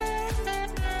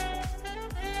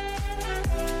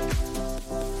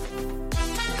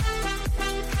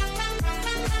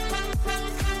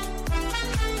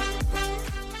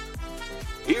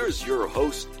here's your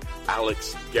host,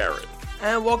 Alex Garrett.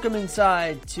 And welcome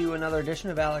inside to another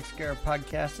edition of Alex Garrett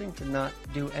Podcasting. Did not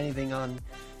do anything on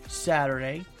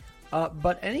Saturday.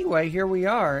 But anyway, here we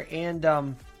are. And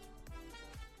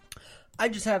I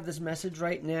just have this message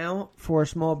right now for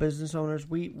small business owners.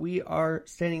 We are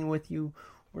standing with you.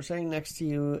 We're standing next to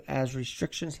you as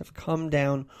restrictions have come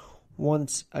down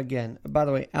once again. By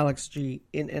the way, Alex G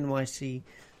in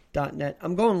NYC.net.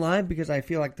 I'm going live because I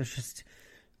feel like there's just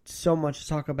so much to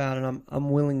talk about, and I'm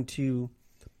willing to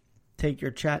take your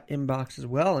chat inbox as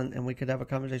well, and we could have a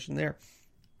conversation there.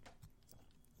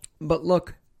 But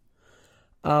look,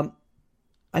 I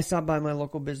stopped by my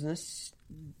local business,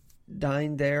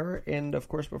 dined there, and of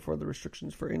course before the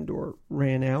restrictions for indoor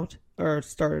ran out, or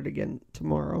started again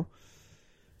tomorrow,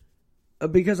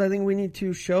 because I think we need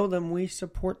to show them we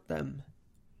support them.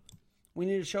 We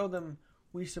need to show them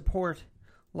we support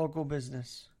local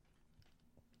business.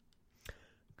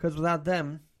 Because without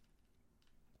them,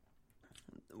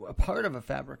 a part of a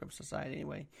fabric of society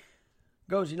anyway,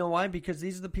 goes, you know why? Because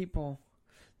these are the people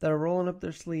that are rolling up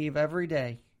their sleeve every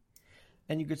day.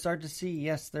 And you could start to see,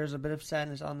 yes, there's a bit of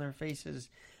sadness on their faces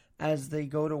as they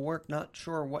go to work, not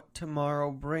sure what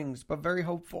tomorrow brings, but very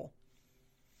hopeful.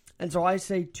 And so I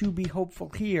say, to be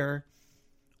hopeful here,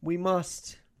 we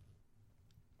must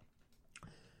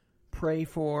pray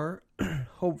for,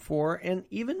 hope for, and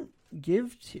even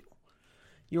give to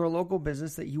your local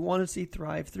business that you want to see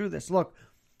thrive through this. Look,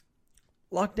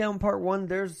 lockdown part one,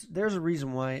 there's a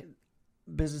reason why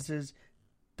businesses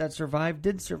that survived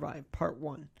did survive part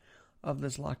one of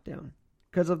this lockdown.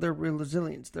 Because of their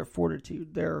resilience, their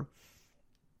fortitude, their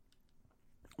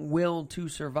will to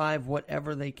survive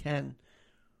whatever they can.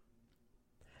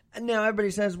 And now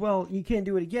everybody says, well, you can't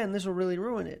do it again. This will really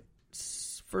ruin it.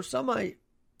 For some, I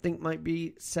think might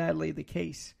be sadly the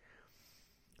case.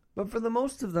 But for the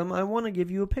most of them, I want to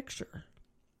give you a picture.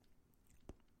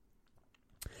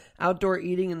 Outdoor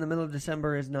eating in the middle of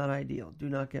December is not ideal. Do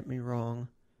not get me wrong.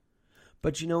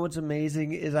 But you know what's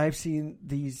amazing is I've seen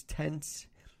these tents.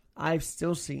 I've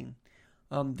still seen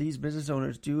these business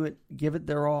owners do it, give it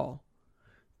their all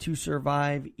to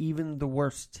survive even the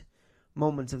worst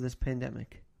moments of this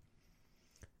pandemic.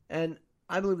 And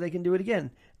I believe they can do it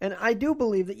again. And I do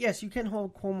believe that, yes, you can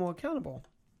hold Cuomo accountable.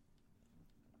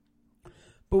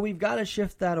 But we've got to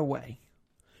shift that away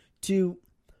to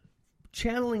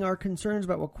channeling our concerns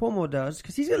about what Cuomo does,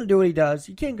 because he's going to do what he does.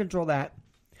 You can't control that.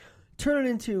 Turn it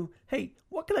into, hey,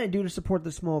 what can I do to support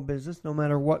the small business no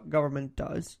matter what government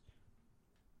does?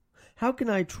 How can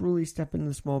I truly step into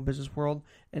the small business world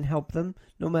and help them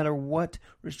no matter what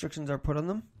restrictions are put on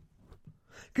them?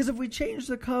 Because if we change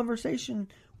the conversation,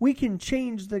 we can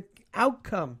change the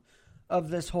outcome of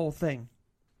this whole thing.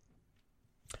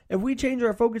 If we change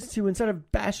our focus to, instead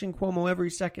of bashing Cuomo every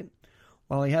second,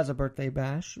 while he has a birthday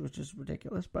bash, which is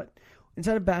ridiculous, but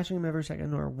instead of bashing him every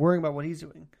second or worrying about what he's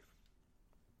doing,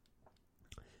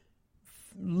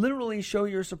 literally show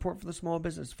your support for the small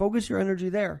business. Focus your energy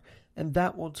there, and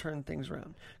that will turn things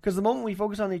around. Because the moment we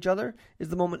focus on each other is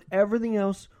the moment everything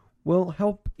else will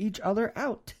help each other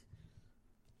out.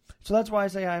 So that's why I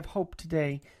say I have hope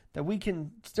today that we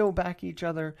can still back each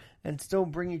other and still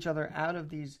bring each other out of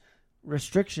these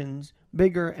restrictions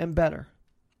bigger and better.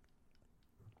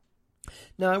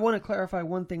 Now, I want to clarify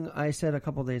one thing I said a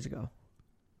couple days ago.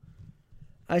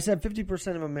 I said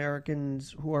 50% of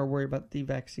Americans who are worried about the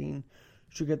vaccine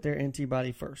should get their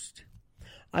antibody first.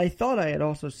 I thought I had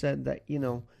also said that,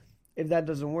 if that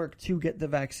doesn't work, to get the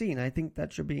vaccine. I think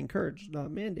that should be encouraged,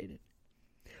 not mandated.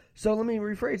 So let me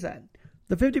rephrase that.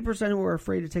 The 50% who are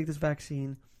afraid to take this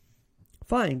vaccine,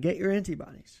 fine, get your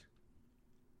antibodies.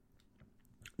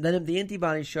 Then if the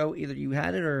antibodies show either you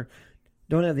had it or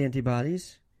don't have the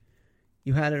antibodies,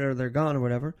 you had it or they're gone or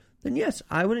whatever, then yes,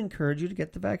 I would encourage you to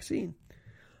get the vaccine.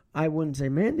 I wouldn't say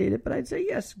mandate it, but I'd say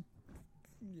yes,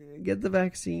 get the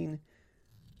vaccine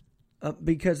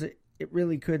because it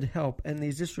really could help. And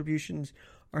these distributions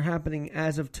are happening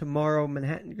as of tomorrow.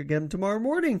 Manhattan could get them tomorrow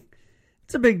morning.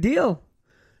 It's a big deal.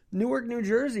 Newark, New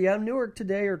Jersey, out of Newark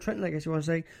today, or Trenton, I guess you want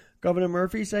to say, Governor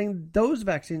Murphy saying those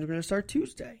vaccines are going to start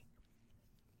Tuesday.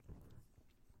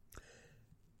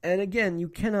 And again, you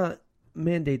cannot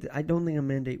mandate that. I don't think a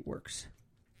mandate works.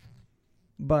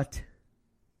 But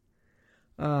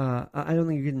I don't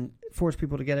think you can force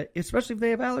people to get it, especially if they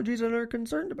have allergies and are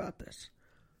concerned about this.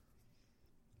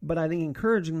 But I think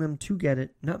encouraging them to get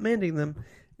it, not mandating them,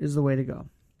 is the way to go.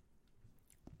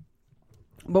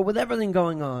 But with everything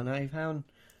going on, I found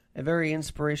a very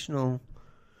inspirational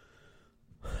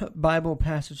Bible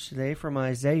passage today from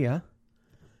Isaiah,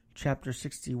 chapter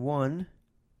 61,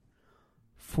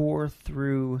 4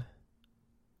 through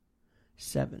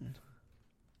 7.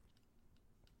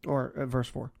 Or verse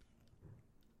 4.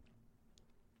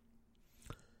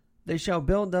 They shall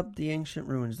build up the ancient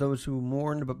ruins. Those who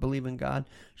mourned but believe in God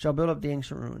shall build up the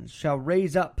ancient ruins, shall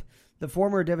raise up the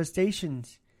former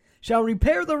devastations, shall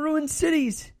repair the ruined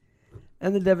cities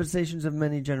and the devastations of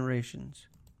many generations.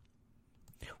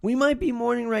 We might be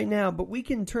mourning right now, but we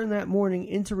can turn that mourning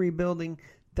into rebuilding.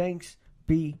 Thanks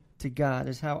be to God,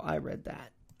 is how I read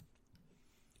that.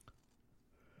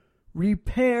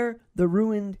 Repair the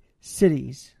ruined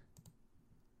cities.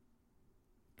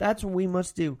 That's what we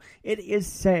must do. It is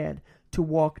sad to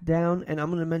walk down, and I'm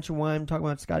going to mention why I'm talking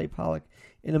about Scottie Pollock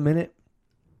in a minute.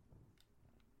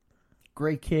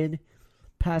 Great kid.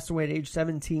 Passed away at age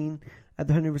 17 at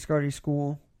the Henry Viscardi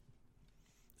School.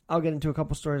 I'll get into a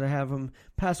couple stories I have of him.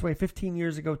 Passed away 15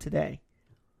 years ago today.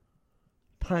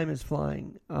 Time is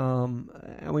flying.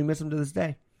 And we miss him to this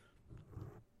day.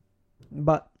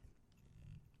 But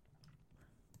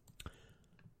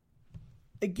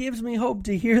it gives me hope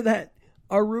to hear that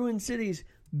our ruined cities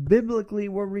biblically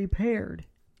were repaired.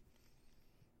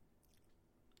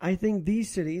 I think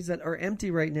these cities that are empty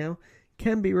right now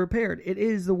can be repaired. It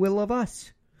is the will of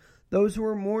us. Those who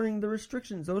are mourning the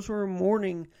restrictions, those who are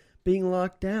mourning being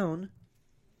locked down,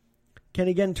 can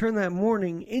again turn that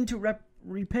mourning into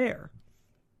repair.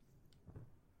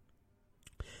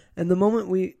 And the moment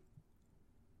we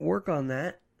work on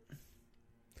that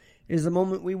is the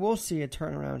moment we will see a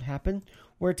turnaround happen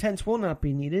where tents will not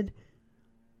be needed,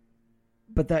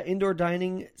 but that indoor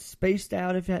dining spaced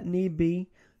out if that need be,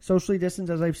 socially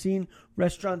distanced, as I've seen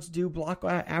restaurants do block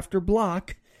after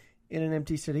block in an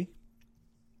empty city.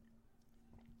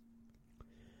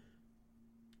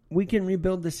 We can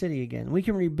rebuild the city again. We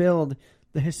can rebuild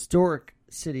the historic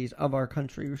cities of our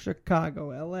country. Chicago,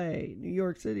 LA, New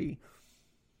York City.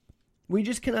 We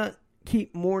just cannot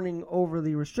keep mourning over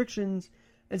the restrictions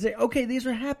and say, okay, these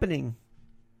are happening.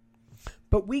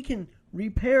 But we can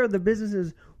repair the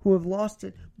businesses who have lost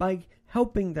it by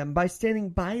helping them, by standing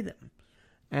by them.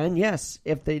 And yes,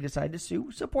 if they decide to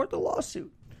sue, support the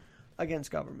lawsuit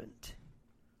against government.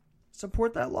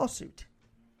 Support that lawsuit.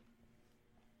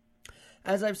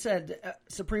 As I've said,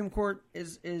 Supreme Court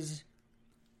is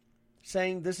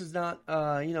saying this is not,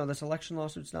 this election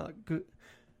lawsuit's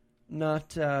not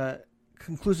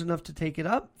conclusive enough to take it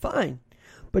up. Fine.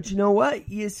 But you know what?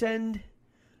 You send,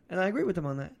 and I agree with them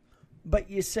on that, but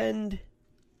you send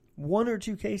one or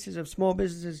two cases of small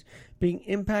businesses being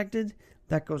impacted,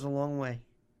 that goes a long way.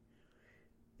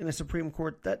 In a Supreme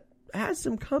Court that has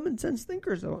some common sense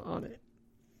thinkers on it.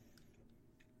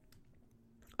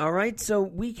 All right, so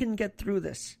we can get through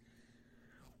this.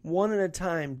 One at a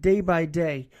time, day by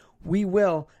day. We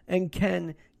will and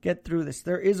can get through this.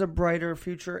 There is a brighter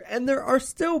future, and there are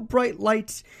still bright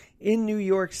lights in New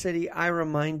York City, I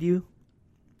remind you.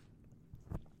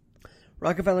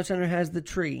 Rockefeller Center has the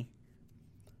tree.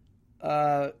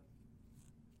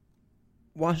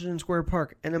 Washington Square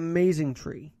Park, an amazing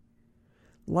tree.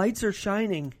 Lights are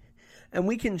shining, and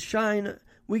we can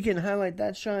highlight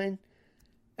that shine,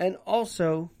 and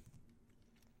also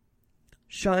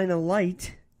shine a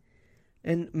light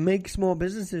and make small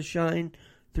businesses shine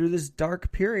through this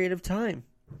dark period of time.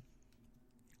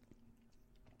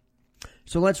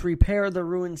 So let's repair the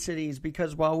ruined cities,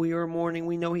 because while we are mourning,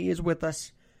 we know He is with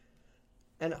us.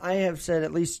 And I have said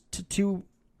at least to 2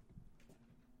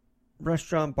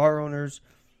 restaurant bar owners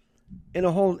in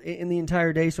the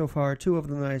entire day so far, 2 of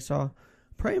them that I saw,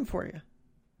 praying for you.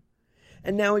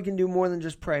 And now we can do more than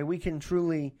just pray. We can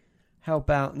truly help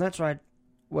out. And that's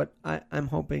what I'm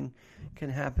hoping can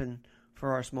happen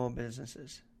for our small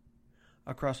businesses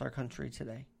across our country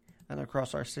today and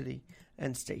across our city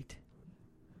and state.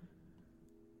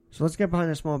 So let's get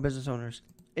behind the small business owners.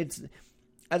 It's,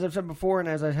 as I've said before, and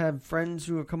as I have friends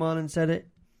who have come on and said it,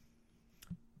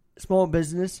 small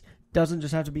business doesn't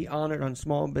just have to be honored on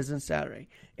Small Business Saturday.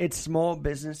 It's small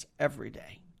business every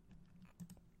day.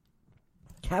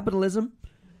 Capitalism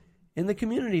in the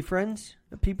community, friends,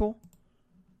 people.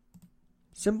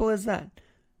 Simple as that.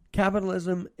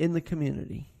 Capitalism in the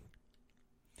community.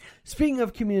 Speaking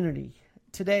of community,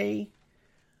 today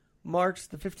marks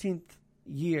the 15th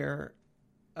year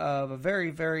of a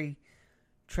very, very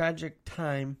tragic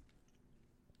time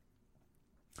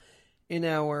in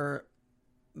our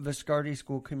Viscardi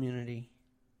School community.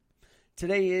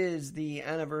 Today is the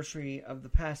anniversary of the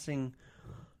passing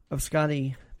of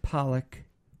Scottie Pollock.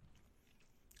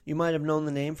 You might have known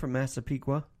the name from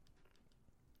Massapequa.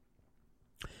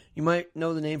 You might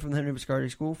know the name from the Henry Viscardi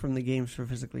School from the Games for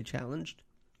Physically Challenged.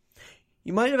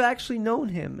 You might have actually known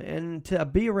him, and to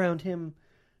be around him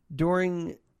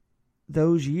during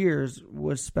those years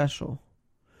was special.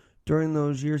 During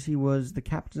those years, he was the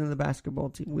captain of the basketball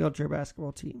team, wheelchair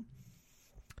basketball team.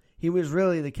 He was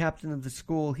really the captain of the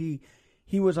school. He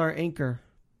was our anchor.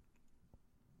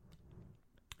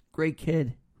 Great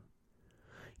kid.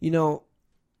 You know,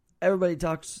 everybody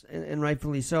talks, and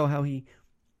rightfully so, how he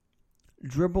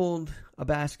dribbled a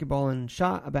basketball and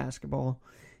shot a basketball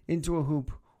into a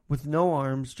hoop with no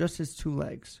arms, just his two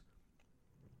legs.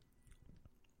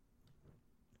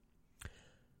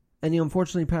 And he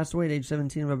unfortunately passed away at age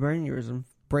 17 of a brain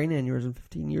aneurysm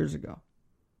 15 years ago.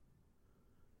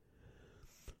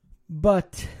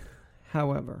 But,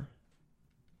 however,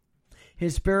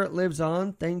 his spirit lives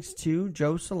on thanks to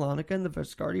Joe Salonica and the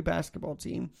Scottie basketball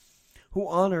team, who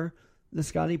honor the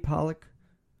Scottie Pollock,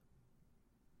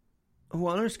 who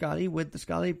honor Scottie with the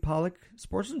Scottie Pollock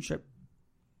Sportsmanship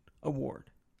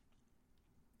Award.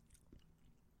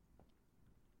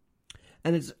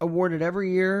 And it's awarded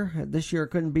every year. This year it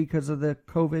couldn't be because of the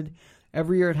COVID.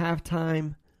 Every year at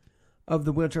halftime of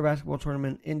the wheelchair basketball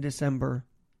tournament in December.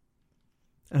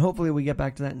 And hopefully we get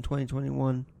back to that in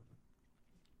 2021.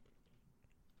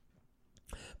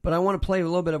 But I want to play a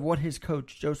little bit of what his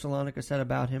coach, Joe Salonica, said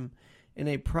about him in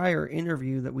a prior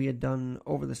interview that we had done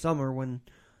over the summer when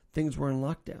things were in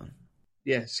lockdown.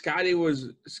 Yeah, Scottie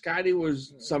was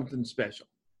something special.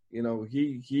 You know,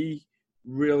 he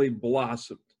really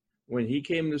blossomed when he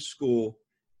came to school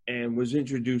and was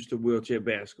introduced to wheelchair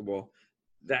basketball.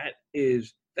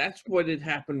 That's what had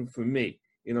happened for me.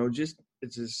 You know,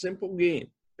 it's a simple game,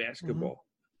 basketball,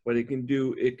 but it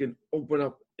can open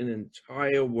up an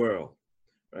entire world,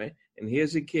 right? And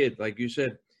here's a kid, like you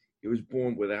said, he was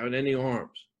born without any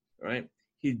arms, right?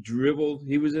 He dribbled,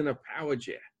 he was in a power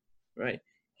chair, right?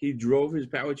 He drove his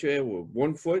power chair with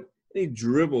one foot and he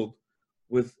dribbled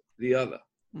with the other.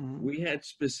 Mm-hmm. We had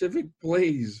specific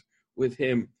plays with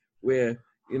him where,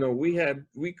 you know,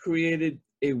 we created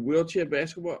a wheelchair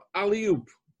basketball alley-oop.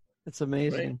 That's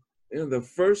amazing. Right? You know, the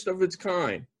first of its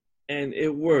kind, and it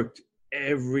worked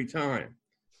every time,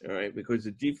 all right, because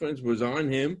the defense was on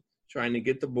him trying to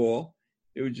get the ball.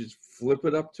 They would just flip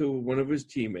it up to one of his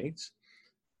teammates,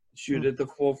 shoot at the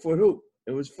 4-foot hoop.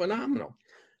 It was phenomenal.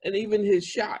 And even his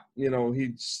shot, you know,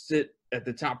 he'd sit at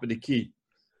the top of the key,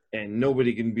 and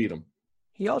nobody can beat him.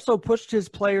 He also pushed his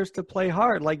players to play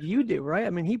hard like you do, right? I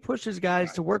mean, he pushes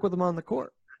guys to work with him on the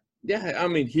court. Yeah, I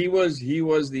mean, he was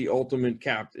the ultimate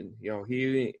captain. You know,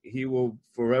 he will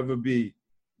forever be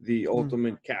the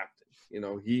ultimate captain. You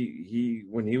know, he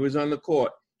when he was on the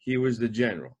court, he was the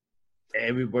general.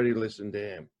 Everybody listened to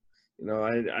him. You know,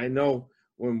 I know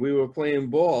when we were playing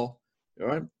ball,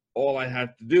 right, all I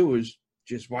had to do was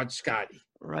just watch Scottie.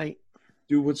 Right.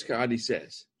 Do what Scottie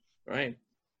says, right?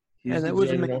 He's and that was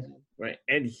general, amazing. right?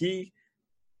 And he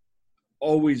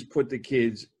always put the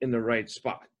kids in the right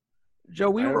spot. Joe,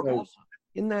 we were also,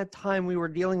 in that time, we were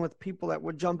dealing with people that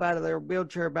would jump out of their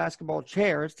wheelchair basketball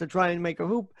chairs to try and make a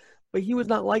hoop, but he was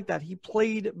not like that. He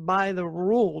played by the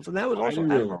rules, and that was also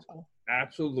admirable.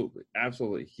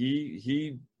 Absolutely.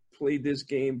 He played this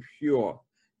game pure,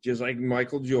 just like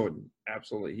Michael Jordan.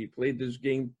 Absolutely. He played this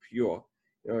game pure.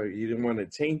 You know, he didn't want to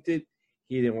taint it.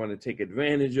 He didn't want to take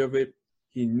advantage of it.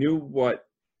 He knew what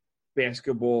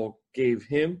basketball gave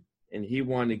him, and he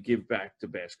wanted to give back to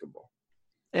basketball.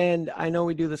 And I know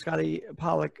we do the Scottie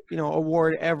Pollock, you know,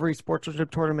 award every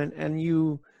sportsmanship tournament, and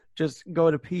you just go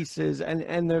to pieces,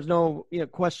 and there's no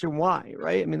question why,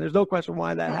 right? I mean, there's no question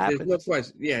why that happens. There's no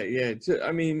question. Yeah.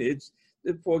 I mean, it's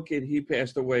the poor kid. He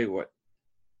passed away. What?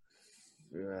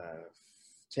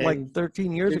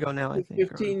 13 years ago now, I think.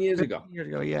 15 years ago. 15 years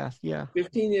ago, yeah.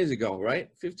 15 years ago, right?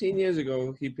 15 years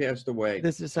ago, he passed away.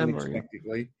 This December,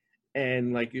 unexpectedly. Yeah.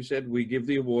 And like you said, we give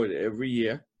the award every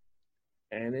year,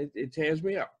 and it tears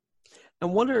me up.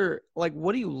 And wonder, like,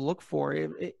 what do you look for?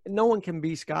 No one can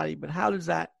be Scottie, but how does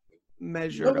that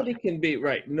measure? Nobody can be,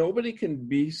 right. Nobody can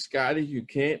be Scottie. You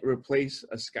can't replace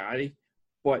a Scottie,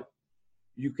 but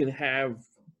you can have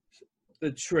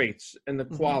the traits and the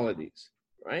qualities,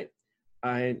 right?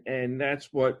 And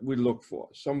that's what we look for.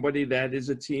 Somebody that is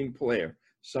a team player,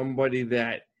 somebody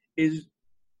that is,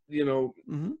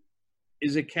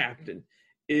 is a captain,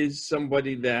 is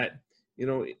somebody that,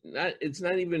 it's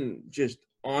not even just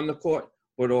on the court,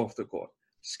 but off the court.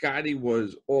 Scottie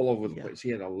was all over the place. He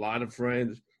had a lot of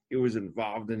friends. He was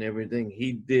involved in everything.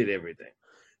 He did everything.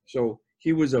 So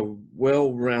he was a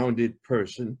well-rounded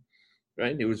person,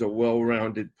 right? He was a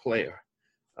well-rounded player.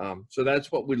 So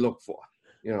that's what we look for,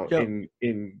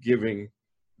 in giving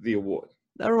the award.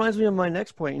 That reminds me of my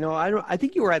next point. I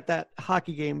think you were at that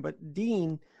hockey game, but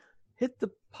Dean hit the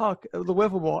puck, the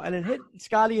wiffle ball, and it hit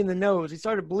Scottie in the nose. He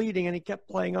started bleeding, and he kept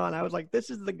playing on. I was like, this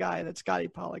is the guy that Scottie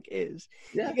Pollock is.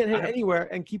 Yeah, he can hit anywhere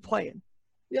and keep playing.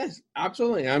 Yes,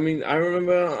 absolutely. I mean, I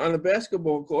remember on the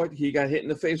basketball court, he got hit in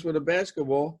the face with a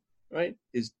basketball, right?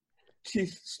 His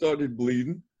teeth started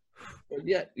bleeding. But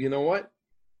yet, you know what?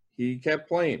 He kept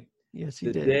playing. Yes, he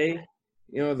The did. day,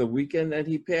 the weekend that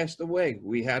he passed away,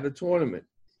 we had a tournament.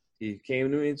 He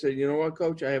came to me and said, "You know what,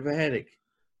 Coach? I have a headache."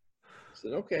 I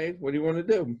said, "Okay, what do you want to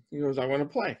do?" He goes, "I want to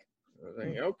play." I was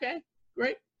like, "Okay,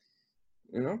 great."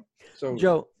 So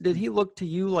Joe, did he look to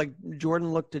you like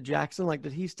Jordan looked to Jackson? Like,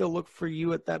 did he still look for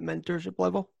you at that mentorship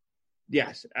level?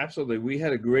 yes, absolutely. We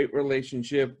had a great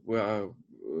relationship,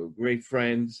 great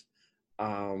friends.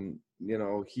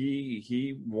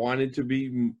 He wanted to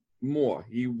be more.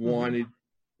 He wanted,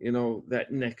 that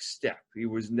next step. He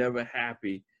was never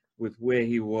happy with where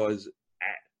he was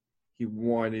at. He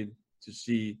wanted to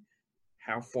see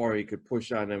how far he could push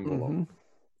that envelope.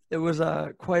 It was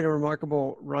quite a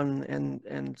remarkable run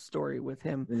and story with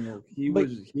him. He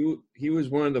was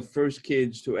one of the first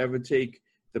kids to ever take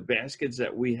the baskets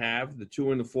that we have, the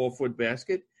 2 and the 4 foot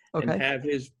basket, and have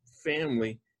his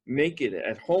family make it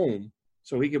at home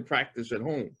so he could practice at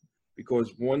home,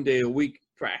 because 1 day a week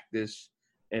practice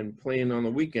and playing on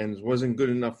the weekends wasn't good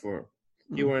enough for him.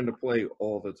 He wanted to play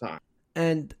all the time.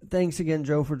 And thanks again,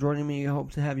 Joe, for joining me. I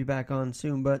hope to have you back on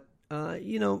soon. But,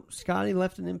 Scottie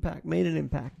left an impact, made an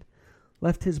impact,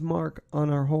 left his mark on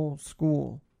our whole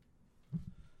school.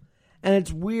 And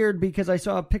it's weird because I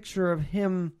saw a picture of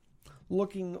him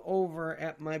looking over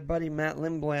at my buddy Matt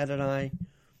Lindblad and I,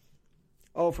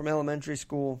 from elementary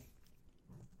school.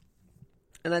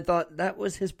 And I thought that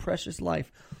was his precious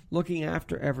life, looking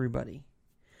after everybody.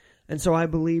 And so I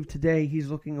believe today he's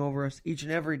looking over us each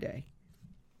and every day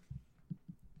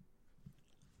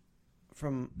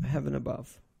from heaven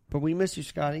above. But we miss you,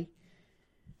 Scottie.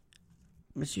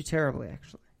 Miss you terribly,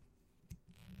 actually.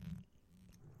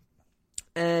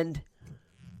 And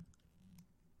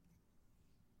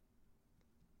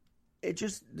it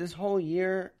just, this whole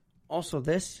year, also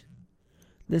this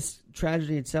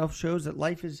tragedy itself shows that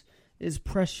life is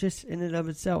precious in and of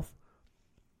itself.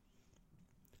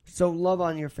 So love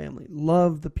on your family.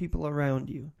 Love the people around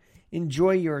you.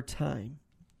 Enjoy your time.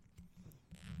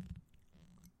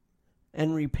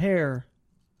 And repair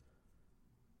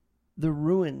the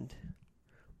ruined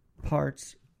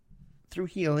parts through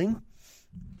healing,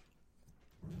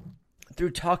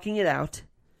 through talking it out,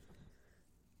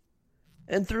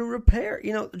 and through repair,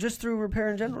 just through repair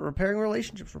in general, repairing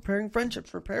relationships, repairing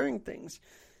friendships, repairing things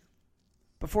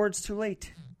before it's too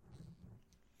late.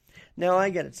 Now I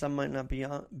get it. Some might not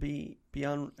be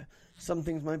beyond. Some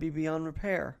things might be beyond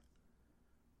repair.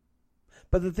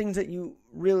 But the things that you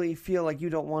really feel like you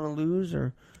don't want to lose,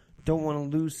 or don't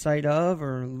want to lose sight of,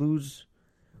 or lose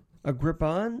a grip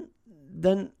on,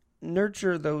 then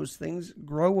nurture those things,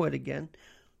 grow it again,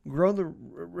 grow the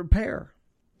repair.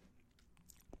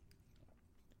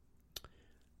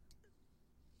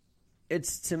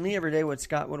 It's, to me, every day what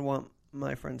Scott would want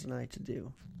my friends and I to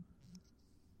do.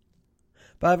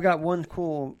 But I've got one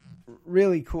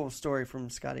really cool story from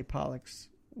Scottie Pollock's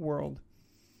world.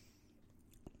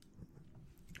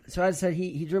 So as I said,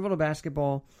 he dribbled a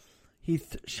basketball. He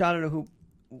shot at a hoop,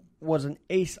 was an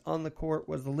ace on the court,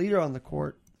 was the leader on the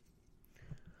court.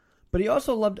 But he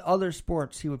also loved other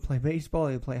sports. He would play baseball,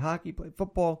 he would play hockey, play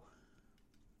football.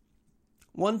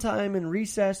 One time in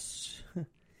recess,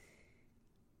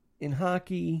 in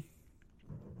hockey,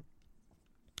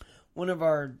 one of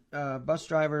our bus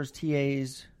drivers,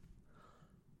 TAs,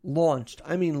 launched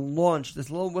this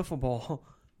little wiffle ball.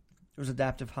 It was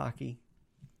adaptive hockey.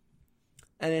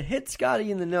 And it hit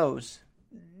Scottie in the nose.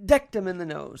 Decked him in the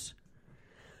nose.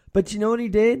 But you know what he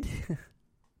did?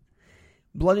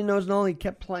 Bloody nose and all, he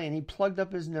kept playing. He plugged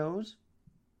up his nose.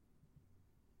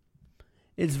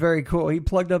 It's very cool. He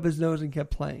plugged up his nose and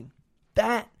kept playing.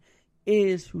 That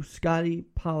is who Scottie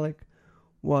Pollock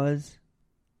was.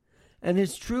 And he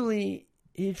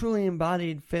truly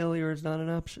embodied failure is not an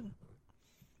option.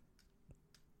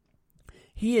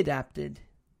 He adapted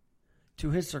to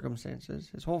his circumstances.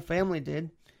 His whole family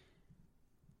did.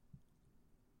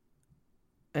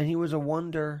 And he was a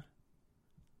wonder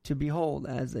to behold,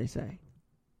 as they say.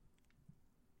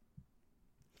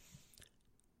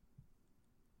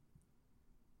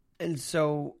 And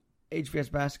so,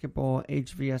 HVS basketball,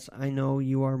 HVS, I know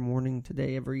you are mourning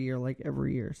today every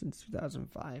year since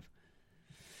 2005.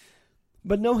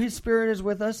 But know his spirit is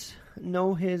with us.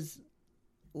 Know his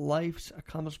life's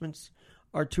accomplishments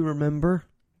are to remember.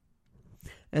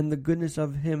 And the goodness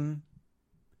of him,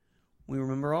 we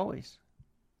remember always.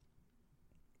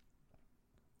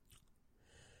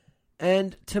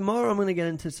 And tomorrow I'm going to get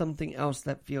into something else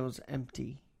that feels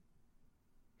empty.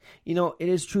 You know, it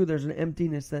is true there's an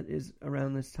emptiness that is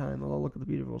around this time. Although look at the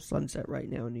beautiful sunset right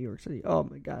now in New York City. Oh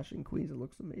my gosh, in Queens it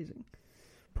looks amazing.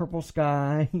 Purple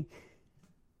sky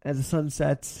as the sun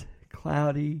sets,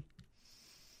 cloudy.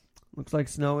 Looks like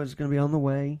snow is going to be on the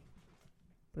way.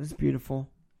 But it's beautiful.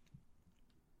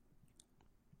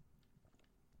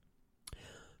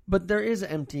 But there is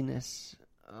emptiness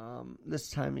this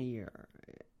time of year.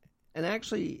 And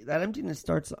actually, that emptiness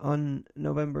starts on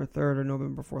November 3rd or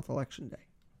November 4th, Election Day.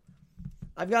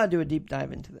 I've got to do a deep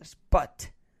dive into this. But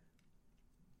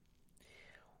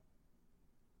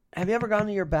have you ever gone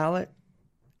to your ballot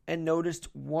and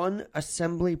noticed one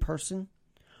assembly person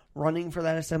running for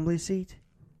that assembly seat?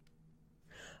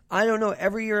 I don't know.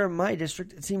 Every year in my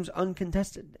district, it seems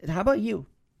uncontested. How about you?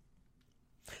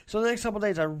 So in the next couple of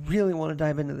days, I really want to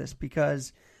dive into this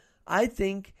because I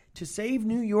think to save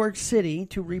New York City,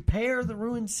 to repair the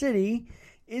ruined city,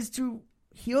 is to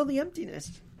heal the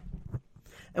emptiness.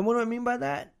 And what do I mean by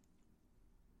that?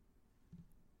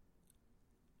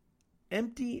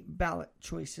 Empty ballot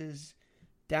choices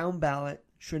down ballot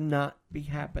should not be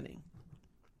happening.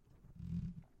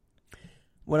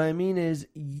 What I mean is,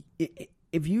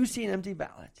 if you see an empty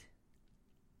ballot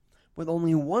with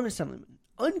only one assemblyman,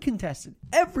 uncontested,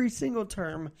 every single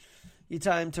term you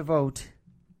time to vote,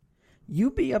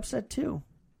 you'd be upset too.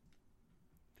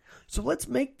 So let's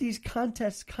make these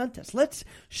contests. Let's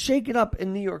shake it up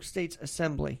in New York State's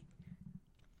assembly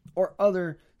or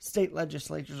other state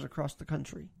legislatures across the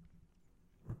country.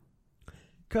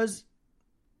 Because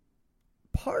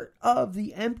part of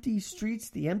the empty streets,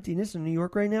 the emptiness in New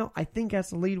York right now, I think has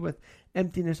to lead with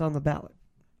emptiness on the ballot.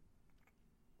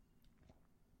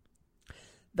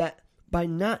 That by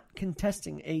not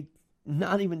contesting a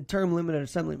not even term limited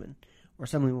assemblyman or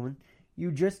assemblywoman, you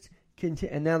just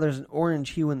continue. And now there's an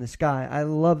orange hue in the sky. I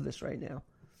love this right now.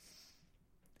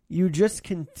 You just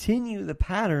continue the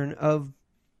pattern of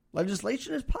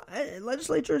legislature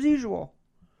as usual.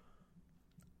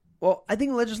 Well, I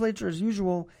think legislature as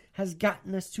usual has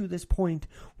gotten us to this point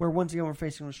where once again we're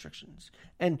facing restrictions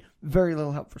and very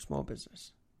little help for small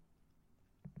business.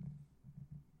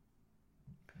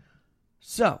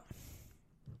 So,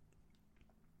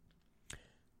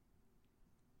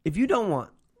 if you don't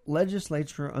want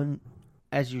legislature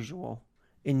as usual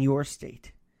in your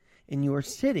state, in your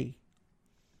city,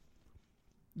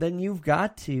 then you've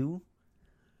got to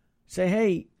say,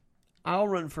 hey, I'll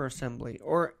run for assembly,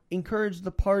 or encourage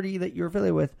the party that you're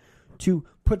affiliated with to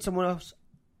put someone else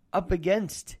up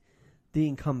against the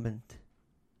incumbent.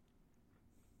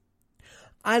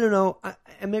 I don't know,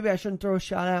 and maybe I shouldn't throw a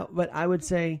shot out, but I would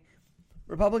say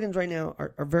Republicans right now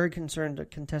are very concerned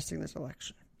at contesting this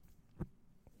election.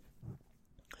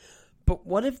 But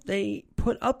what if they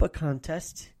put up a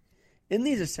contest in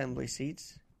these assembly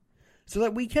seats so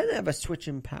that we can have a switch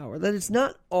in power, that it's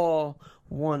not all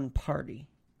one party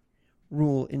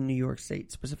rule in New York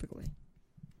State specifically?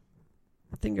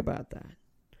 Think about that.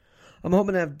 I'm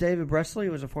hoping to have David Bresley,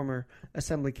 who was a former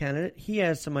assembly candidate. He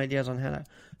has some ideas on how to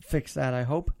fix that, I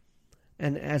hope.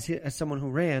 And as someone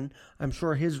who ran, I'm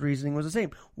sure his reasoning was the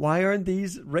same. Why aren't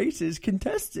these races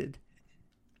contested?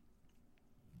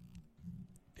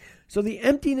 So the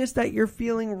emptiness that you're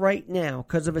feeling right now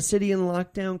because of a city in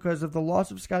lockdown, because of the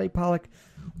loss of Scottie Pollock,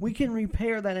 we can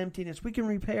repair that emptiness. We can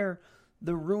repair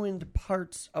the ruined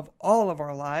parts of all of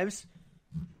our lives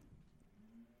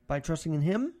by trusting in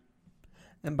Him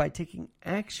and by taking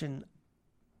action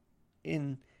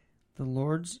in the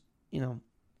Lord's,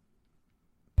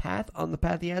 path, on the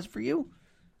path He has for you.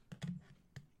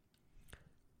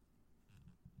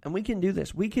 And we can do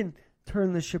this. We can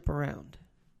turn the ship around.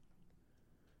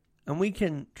 And we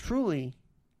can truly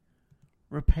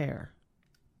repair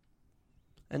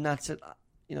and not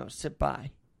sit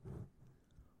by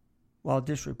while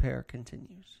disrepair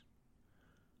continues.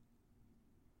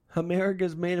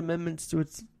 America's made amendments to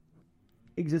its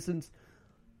existence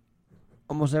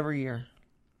almost every year.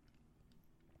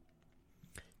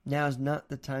 Now is not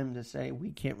the time to say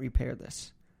we can't repair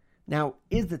this. Now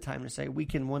is the time to say we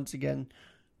can once again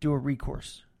do a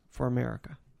recourse for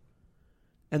America.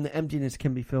 And the emptiness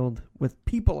can be filled with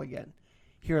people again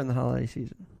here in the holiday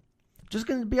season. Just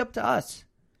going to be up to us.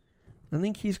 I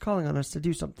think He's calling on us to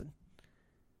do something.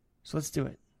 So let's do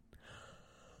it.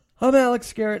 I'm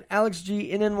Alex Garrett,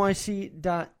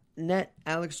 AlexGinNYC.net,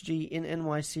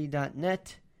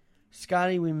 AlexGinNYC.net.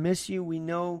 Scottie, we miss you. We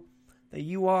know that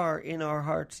you are in our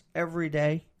hearts every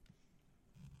day,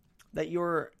 that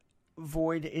your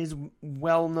void is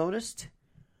well noticed,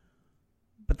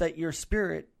 but that your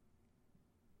spirit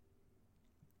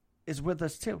is with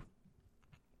us too.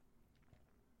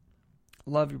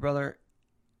 Love you, brother,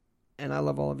 and I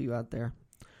love all of you out there.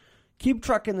 Keep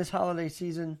trucking this holiday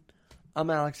season.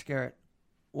 I'm Alex Garrett.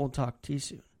 We'll talk to you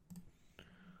soon.